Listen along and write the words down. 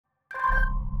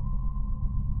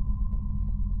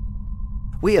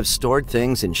We have stored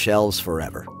things in shelves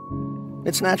forever.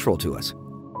 It's natural to us.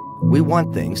 We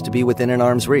want things to be within an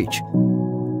arm's reach.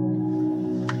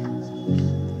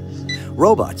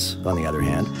 Robots, on the other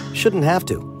hand, shouldn't have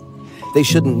to. They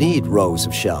shouldn't need rows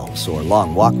of shelves or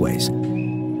long walkways.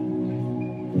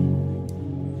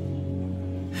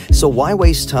 So why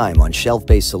waste time on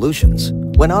shelf-based solutions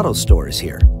when AutoStore is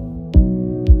here?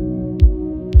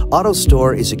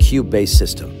 AutoStore is a cube-based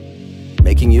system,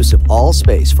 making use of all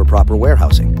space for proper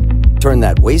warehousing. Turn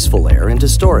that wasteful air into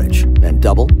storage and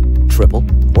double, triple,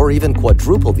 or even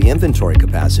quadruple the inventory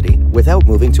capacity without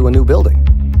moving to a new building.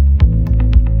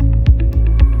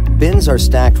 Bins are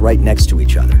stacked right next to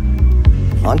each other,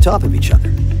 on top of each other.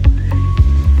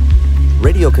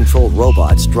 Radio-controlled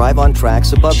robots drive on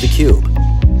tracks above the cube,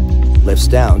 lifts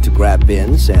down to grab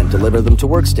bins and deliver them to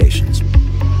workstations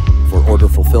for order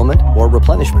fulfillment or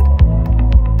replenishment.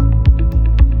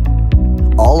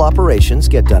 All operations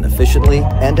get done efficiently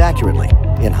and accurately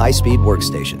in high-speed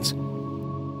workstations.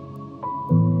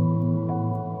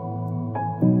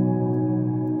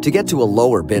 To get to a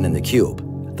lower bin in the cube,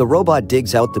 the robot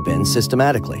digs out the bin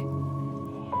systematically.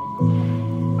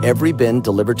 Every bin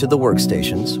delivered to the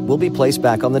workstations will be placed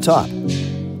back on the top,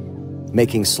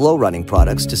 making slow-running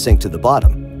products to sink to the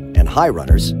bottom and high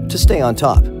runners to stay on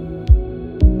top.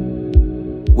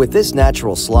 With this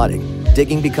natural slotting,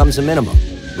 digging becomes a minimum,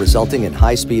 resulting in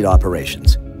high-speed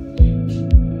operations.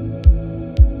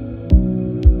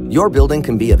 Your building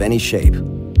can be of any shape.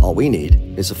 All we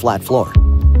need is a flat floor.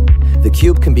 The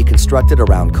cube can be constructed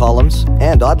around columns,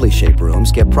 and oddly shaped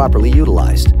rooms get properly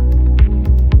utilized.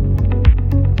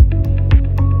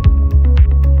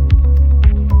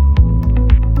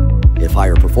 If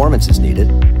higher performance is needed,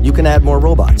 you can add more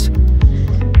robots.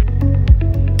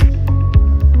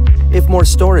 If more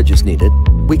storage is needed,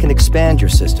 we can expand your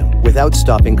system without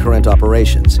stopping current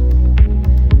operations.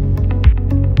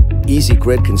 Easy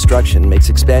grid construction makes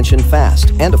expansion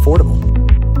fast and affordable.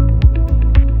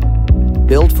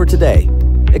 Build for today,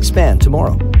 expand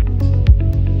tomorrow.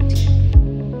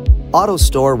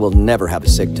 AutoStore will never have a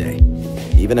sick day.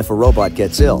 Even if a robot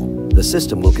gets ill, the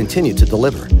system will continue to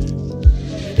deliver.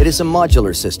 It is a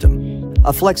modular system,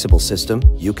 a flexible system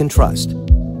you can trust.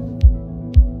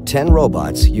 10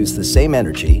 robots use the same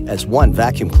energy as one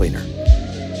vacuum cleaner.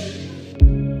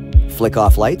 Flick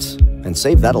off lights and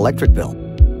save that electric bill.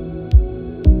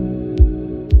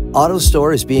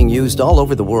 AutoStore is being used all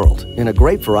over the world in a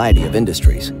great variety of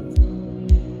industries.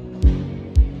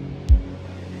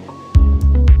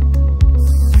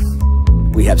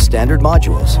 We have standard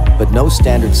modules, but no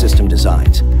standard system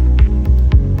designs.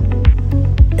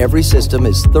 Every system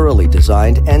is thoroughly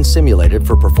designed and simulated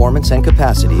for performance and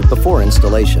capacity before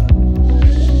installation.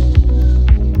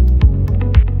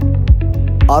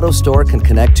 AutoStore can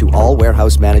connect to all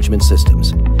warehouse management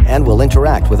systems and will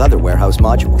interact with other warehouse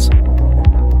modules.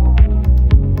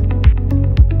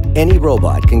 Any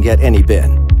robot can get any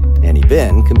bin. Any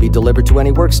bin can be delivered to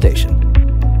any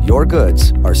workstation. Your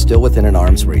goods are still within an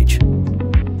arm's reach.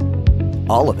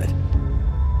 All of it.